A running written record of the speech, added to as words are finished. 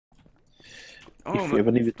Oh If my, we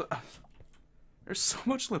ever need it. there's so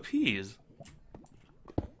much lapis.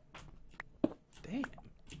 Damn.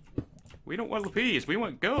 We don't want lapis, we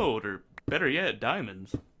want gold, or better yet,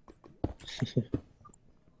 diamonds.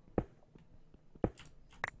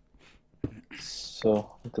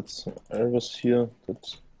 So that's areas here.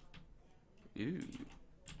 That's Ooh,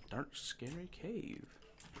 dark, scary cave.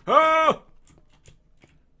 Oh!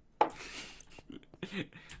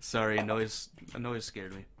 Sorry, a noise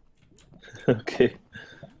scared me. okay.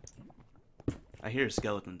 I hear a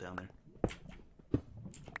skeleton down there.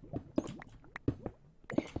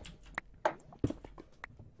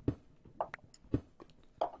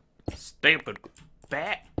 Stupid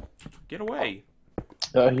bat! Get away!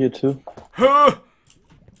 Yeah, here too. Huh!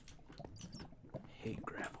 Hate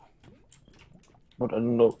gravel. But I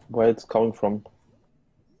don't know where it's coming from.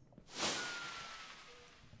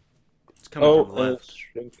 It's coming from Oh, the and left. it's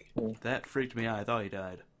shrink. Yeah. That freaked me out. I thought he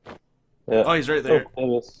died. Yeah. Oh, he's right Oh, there. there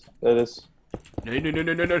it is. There it is. No, no, no,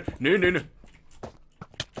 no, no, no, no, no, no.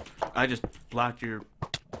 I just blocked your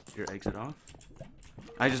exit off.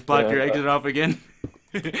 I just blocked Yeah. your exit off again.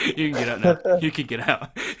 You can get out now. You can get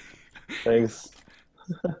out. Thanks.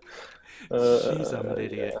 Jeez, I'm an Yeah.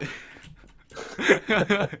 idiot.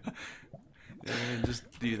 And just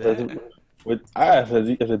do Wait, that. wait, I have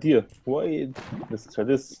an idea. Wait, let's try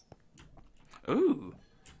this. Ooh.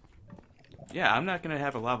 Yeah, I'm not gonna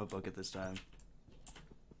have a lava bucket this time.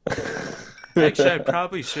 Actually, I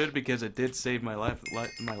probably should because it did save my life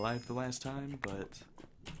the last time, but.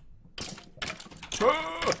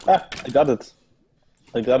 Ah, I got it.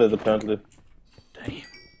 I got it apparently. Damn.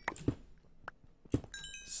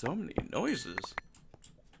 So many noises.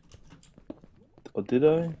 Or did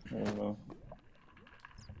I? I don't know.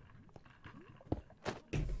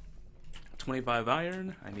 25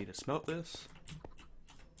 iron. I need to smelt this.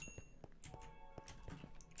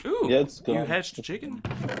 Ooh, Yeah, it's you gone. hatched a chicken?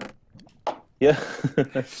 Yeah.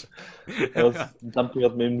 I was dumping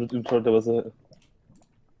out my inventory. There was a.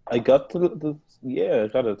 I got the. Yeah, I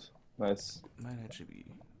got it. Nice. Might actually be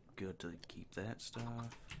good to keep that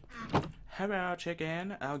stuff. Hello,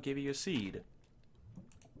 chicken. I'll give you a seed.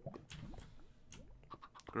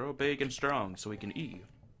 Grow big and strong so we can eat you.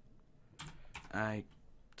 I'll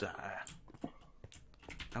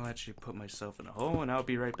actually put myself in a hole and I'll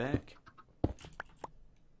be right back.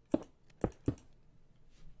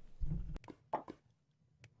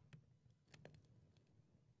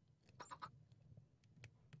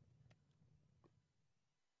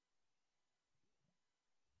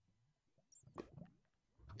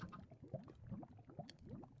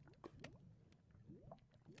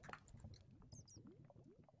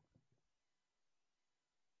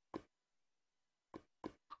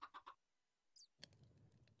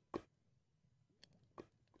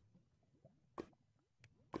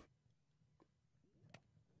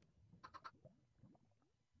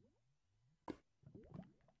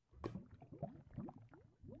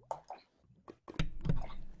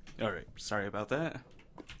 Alright, sorry about that.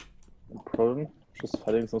 No problem. Just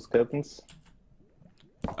fighting some skeletons.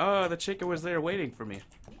 Oh, the chicken was there waiting for me.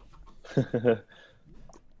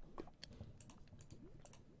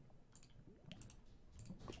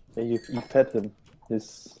 Yeah, you fed him. He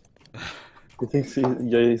thinks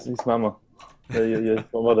you're his mama. You're his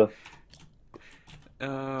mother.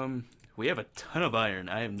 We have a ton of iron.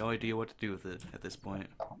 I have no idea what to do with it at this point.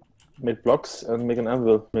 Make blocks and make an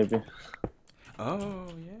anvil, maybe. Oh,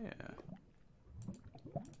 yeah.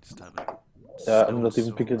 Just have a Yeah, I'm stone not even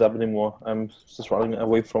sword. picking it up anymore. I'm just running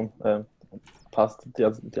away from past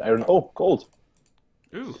the iron. Oh, gold!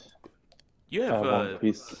 Ooh. You have, One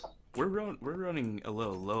piece. we're running a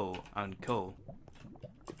little low on coal.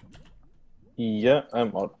 Yeah,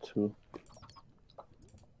 I'm out too.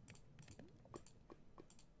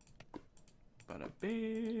 Bada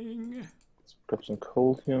bing. Let's grab some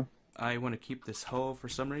coal here. I want to keep this hole for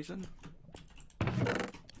some reason.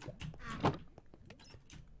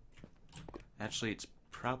 Actually, it's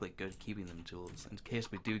probably good keeping them tools in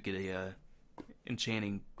case we do get a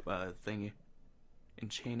enchanting thingy,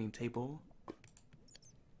 enchanting table.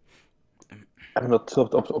 I'm not too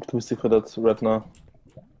optimistic for that right now.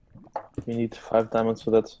 We need 5 diamonds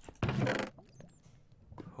for that.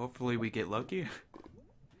 Hopefully, we get lucky.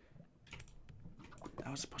 I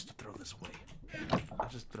was supposed to throw this away. I'll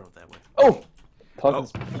just throw it that way. Oh! Oh,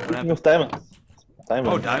 Speaking of diamonds. Diamonds.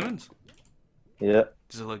 Oh, diamonds? Yeah.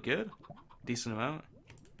 Does it look good? Decent amount?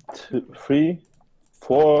 2, 3,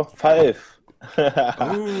 4, 5.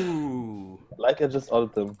 Ooh! Like I just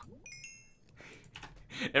ordered them.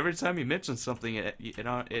 Every time you mention something,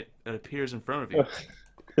 it appears in front of you.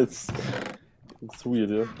 it's weird,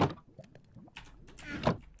 yeah.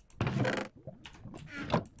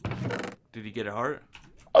 Did you get a heart?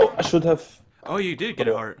 Oh, I should have. Oh, you did get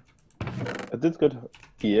a heart. I did good.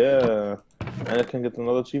 Yeah. And I can get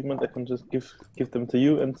another achievement. I can just give them to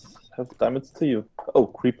you and have diamonds to you. Oh,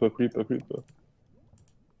 creeper, creeper, creeper.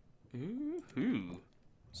 Ooh.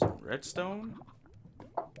 Some redstone.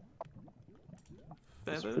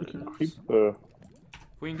 Feathers. Creeper.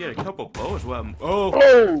 We can get a couple bows. Well, oh!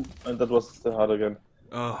 Oh! And that was the heart again.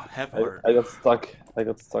 Oh, half heart. I got stuck.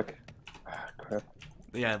 Ah, crap.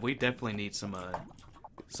 Yeah, we definitely need some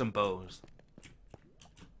bows.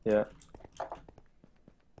 Yeah.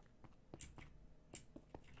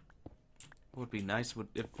 Would be nice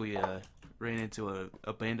if we ran into a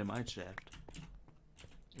abandoned mine shaft.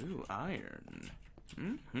 Ooh, iron.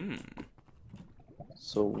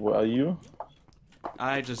 So where are you?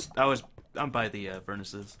 I'm by the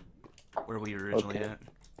furnaces, where we were originally at.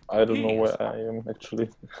 I don't know where I am actually.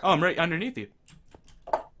 Oh, I'm right underneath you.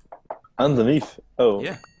 Underneath? Oh.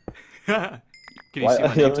 Yeah. Can you see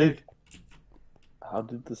my name tag? How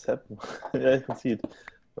did this happen? Yeah, I can see it.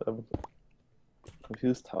 But I'm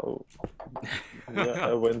confused how. Yeah,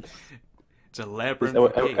 I went. It's a labyrinth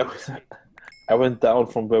of caves. I went down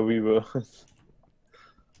from where we were.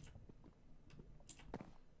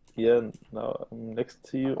 Yeah, now I'm next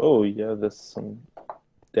to you. Oh, yeah, there's some.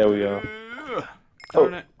 There we are.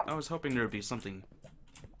 Darn it. I was hoping there would be something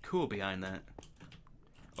cool behind that.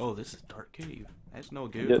 Oh, this is a dark cave. That's no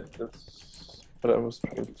good. Yeah, that's what I was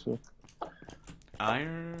trying to.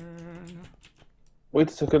 Iron. Wait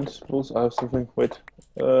a second, Bruce, I have something. Wait.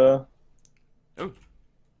 Oh.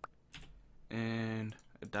 And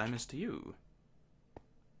a diamond to you.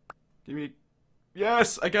 Give me.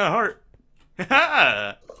 Yes, I got a heart.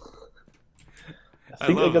 Ha! I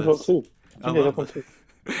think I got one too.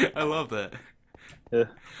 I love that. Yeah.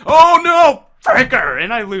 Oh no! Fricker!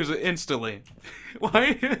 And I lose it instantly.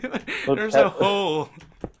 Why? There's a hole.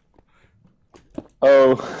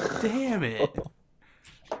 Oh. Damn it.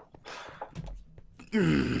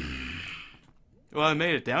 Well, I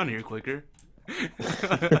made it down here quicker.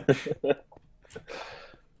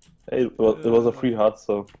 Hey, well, it was a free heart,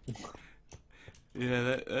 so.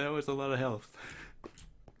 Yeah, that was a lot of health.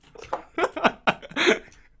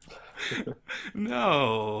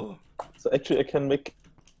 No. So actually, I can make.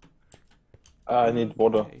 I need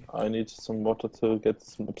water. Okay. I need some water to get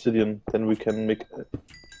some obsidian. Then we can make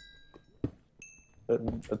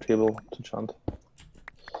a table to chant.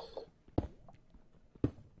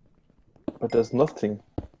 But there's nothing.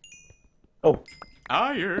 Oh.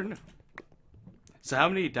 Iron. So how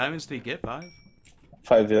many diamonds did you get? 5?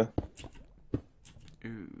 5, yeah.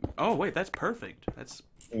 Ooh. Oh wait, that's perfect. That's.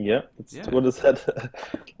 Yeah, that's what it said.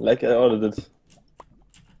 Like I ordered it.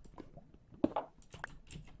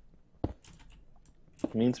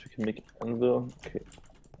 It means we can make anvil. Okay.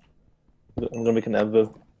 I'm gonna make an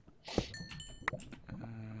anvil.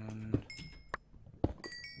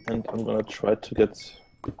 And I'm gonna try to get.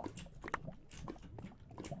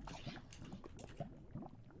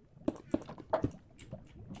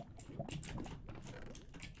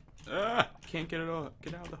 Can't get it all.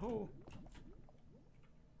 Get out of the hole.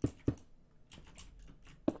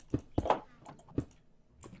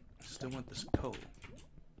 Still want this coal.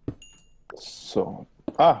 So,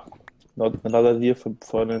 not another idea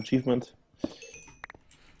for an achievement.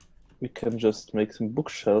 We can just make some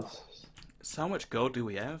bookshelves. So how much gold do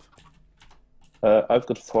we have? I've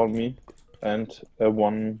got 4 me and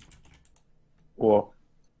 1. Or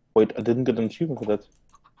wait, I didn't get an achievement for that.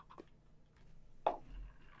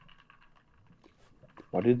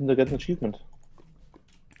 Why didn't I get an achievement?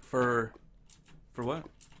 For what?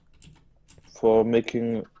 For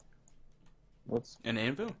making what's An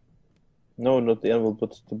anvil? no, not the anvil,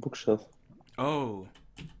 but the bookshelf. Oh,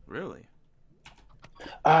 really?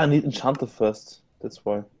 I need enchanter first. That's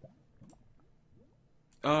why.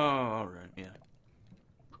 Oh, all right, yeah.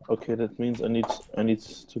 Okay, that means I need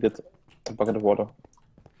to get a bucket of water.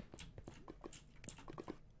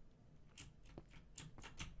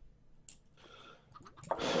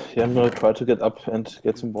 Yeah, I'm gonna try to get up and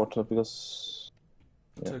get some water because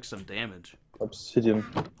Took some damage. obsidian.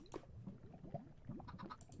 I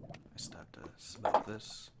stopped to smelt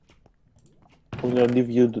this. I'm gonna leave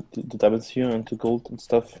you the diamonds here and the gold and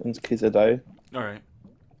stuff in case I die. All right.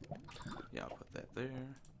 Yeah, I'll put that there.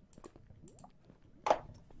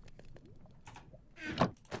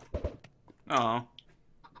 Oh.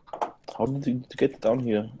 How did you get down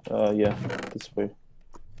here? Yeah, this way.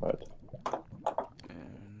 Right.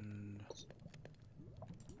 And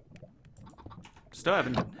still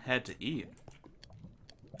haven't had to eat.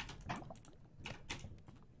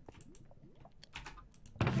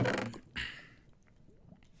 Probably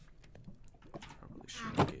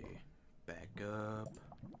should make a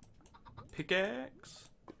pickaxe.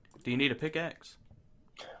 Do you need a pickaxe?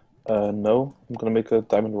 No, I'm gonna make a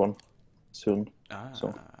diamond one soon. Ah.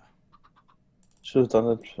 So should have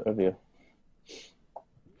done it earlier.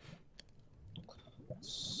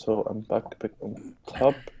 So I'm back on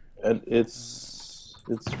top, and it's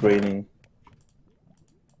raining.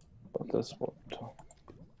 But that's what.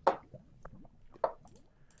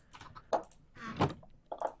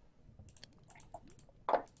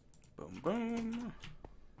 Boom, boom.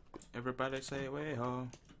 Everybody say way ho.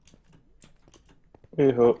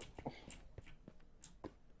 Hey ho.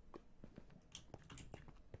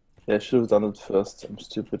 Yeah, I should have done it first. I'm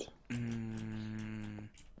stupid.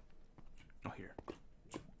 Oh, here.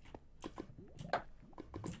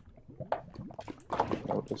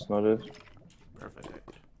 No, that's not it.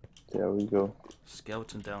 Perfect. There we go.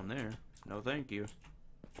 Skeleton down there. No, thank you.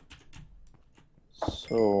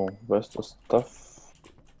 So, where's the stuff?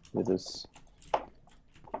 It is.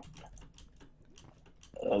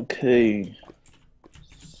 Okay.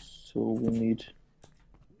 So we need.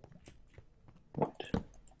 What?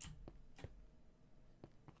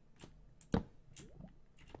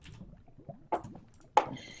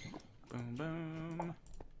 Boom, boom.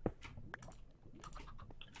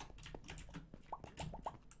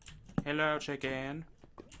 Hello, chicken.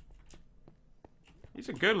 He's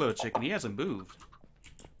a good little chicken. He hasn't moved.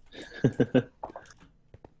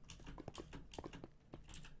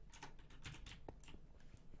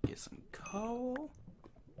 Get some coal.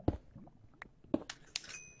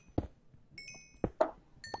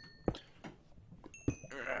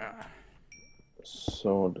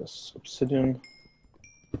 So this obsidian.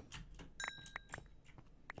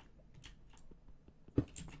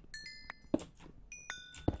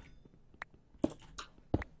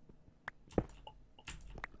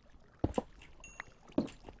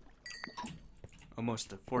 Almost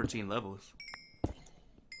to 14 levels.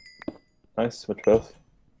 Nice, with 12.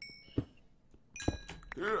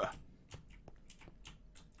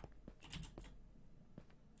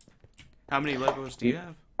 How many levels do you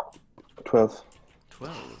have? 12.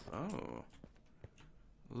 12. Oh.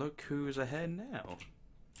 Look who's ahead now.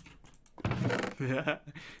 Yeah.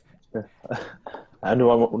 I'm the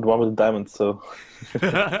one with the diamonds, so.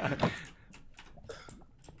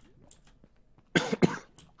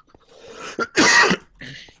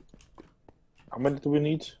 How many do we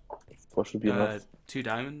need? 4 should be enough. 2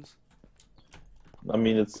 diamonds. I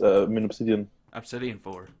mean, it's obsidian. Obsidian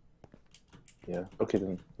 4. Yeah. Okay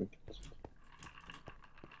then.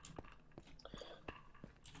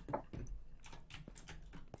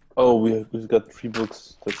 Oh, we've got 3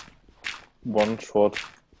 books. That's 1 short.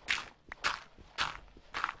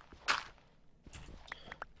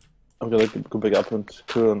 I'm gonna go back up and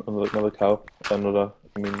kill another cow. Another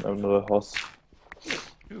horse.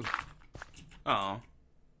 Ooh. Oh.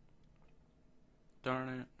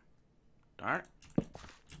 Darn it. Darn it.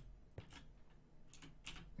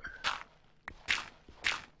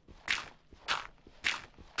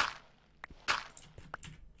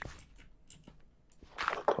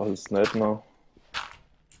 Oh, it's night now.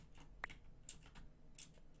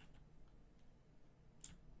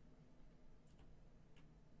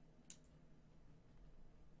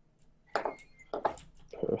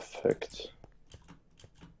 Perfect.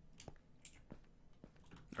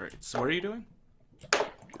 Alright, so what are you doing?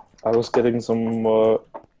 I was getting some more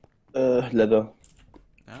leather.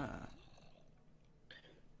 Ah.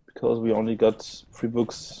 Because we only got 3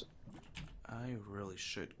 books. I really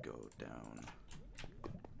should go down.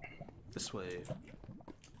 This way.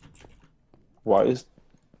 Why is...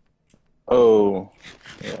 Oh.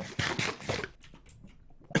 Yeah.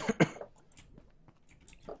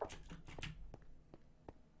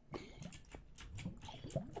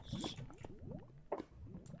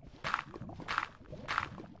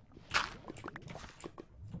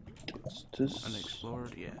 This...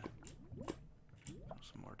 Unexplored, yeah.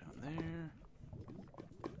 Some more down there.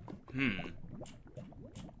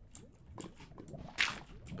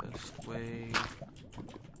 Best way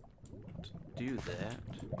to do that.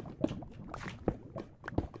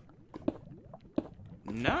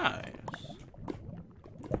 Nice.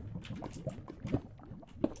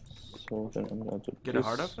 So then I'm gonna do Get this. a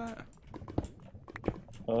heart up that?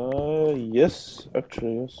 Yes,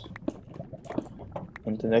 actually yes.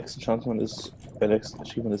 And the next achievement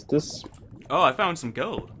is this. Oh, I found some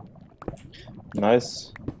gold.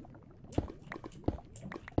 Nice.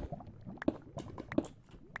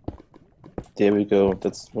 There we go.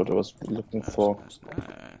 That's what I was looking for.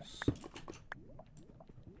 Nice.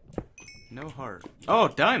 No heart. Oh,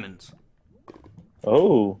 diamonds.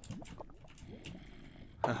 Oh.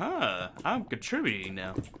 Haha, I'm contributing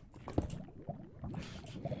now.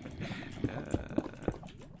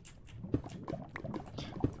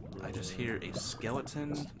 hear a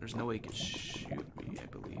skeleton. There's no way he could shoot me, I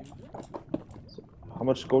believe. How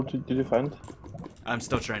much gold did you find? I'm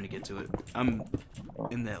still trying to get to it. I'm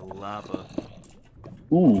in that lava.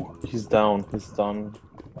 Ooh, he's down. He's down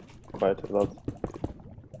quite a lot.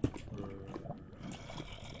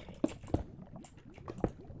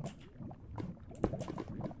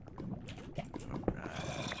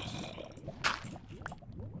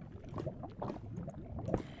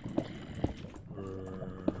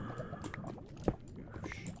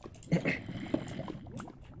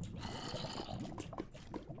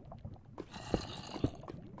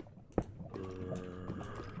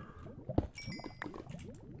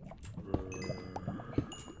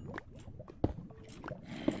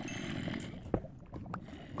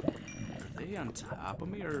 On top of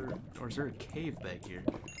me, or is there a cave back here?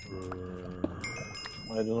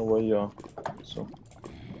 I don't know where you are, so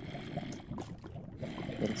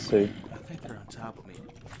let's see. I think they're on top of me.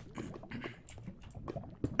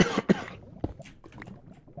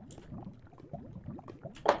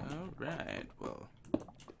 Alright, well,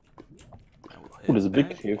 I will head Ooh, there's a big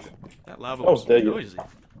back. cave. That lava Oh, was there you noisy.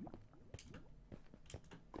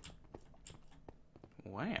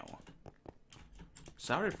 Wow.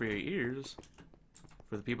 Sorry for your ears.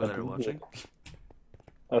 For the people that are watching.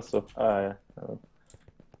 Also, yeah.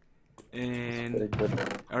 And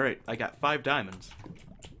alright, I got 5 diamonds.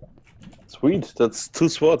 Sweet, that's 2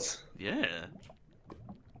 swords Yeah.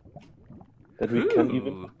 that we can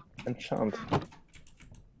even enchant. Got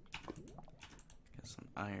some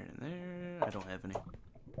iron in there. I don't have any.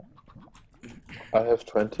 I have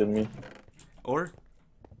 20 on me. Or?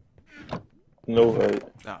 No,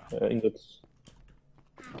 ingots.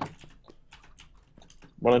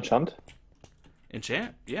 Wanna enchant?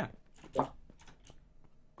 Enchant? Yeah.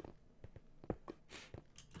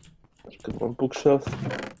 Got 1 bookshelf.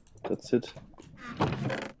 That's it.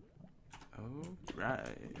 Alright.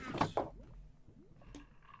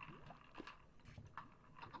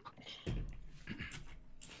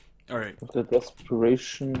 Alright. The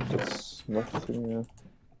desperation, that's nothing.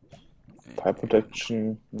 Fire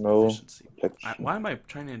protection, no. Protection. Why am I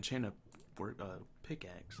trying to enchant a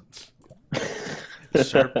pickaxe?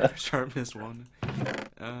 Sharpness 1.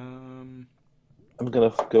 I'm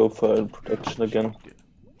gonna go for protection again.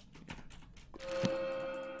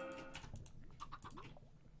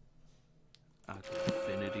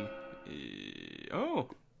 Affinity. Oh,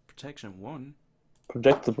 protection 1.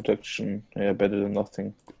 Project the protection. Yeah, better than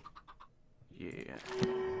nothing. Yeah.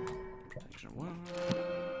 Protection 1.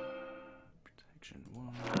 Protection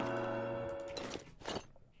 1.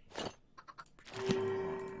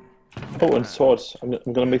 Protection 1. Oh, and swords. I'm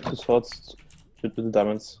gonna make 2 swords with the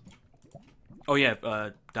diamonds. Oh yeah,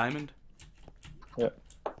 diamond. Yeah.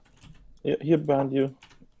 Yeah, here behind you.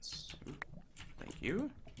 Thank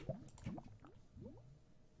you.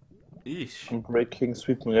 Eesh. I'm breaking,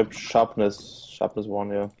 sweeping up sharpness 1,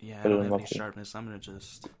 yeah. Yeah, I better don't than have any nothing. sharpness. I'm gonna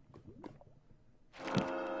just.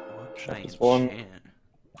 What can I Sharpness 1. enchant?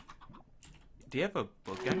 Do you have a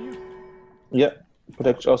book on you? Yeah,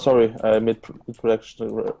 protection. Oh, sorry, I made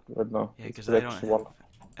protection right now. Yeah, It's because I protection don't 1.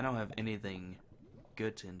 I don't have anything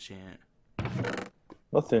good to enchant.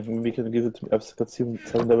 Nothing. Maybe we can give it to me. I've got 7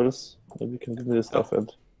 levels. Maybe we can give me this stuff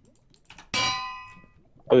and.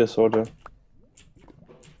 Oh, yeah, sword, yeah.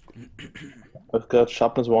 I've got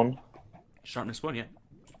sharpness 1. Sharpness 1, yeah.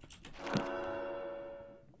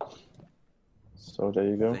 So there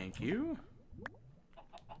you go. Thank you.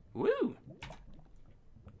 Woo!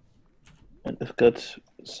 And I've got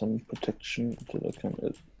some protection that I can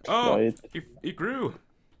Oh, try it. he grew.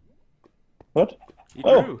 What? He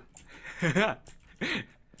Oh. grew.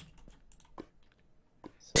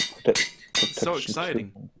 So So protection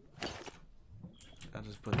exciting. 2. I'll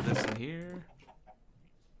just put this in here.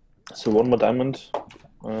 So 1 more diamond,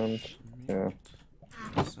 and yeah.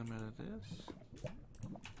 Some of this.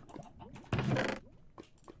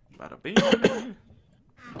 Bada bing.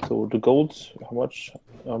 So the gold, how much?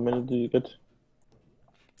 How many do you get?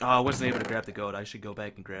 Oh, I wasn't able to grab the gold. I should go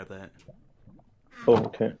back and grab that. Oh,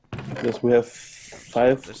 okay. Yes, we have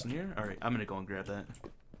 5. This in here? Alright, I'm gonna go and grab that.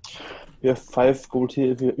 We have 5 gold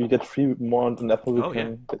here. If you get 3 more on an apple, we Oh,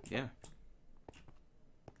 can get. Yeah.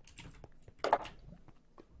 I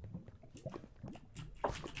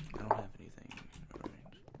don't have anything. Alright.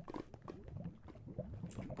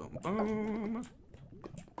 Boom, boom, boom.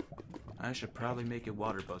 I should probably make a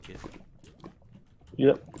water bucket.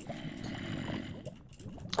 Yeah.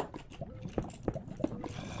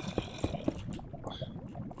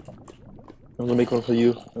 I'm gonna make one for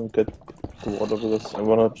you and get the water for this. I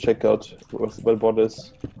wanna check out where the Bl4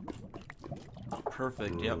 is.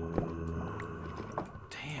 Perfect, yep.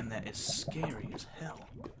 Damn, That is scary as hell.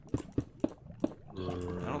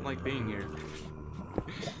 I don't like being here.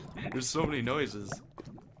 There's so many noises.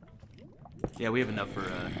 Yeah, we have enough for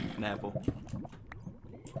an apple.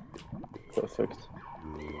 Perfect.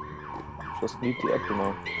 Just need the apple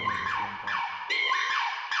now.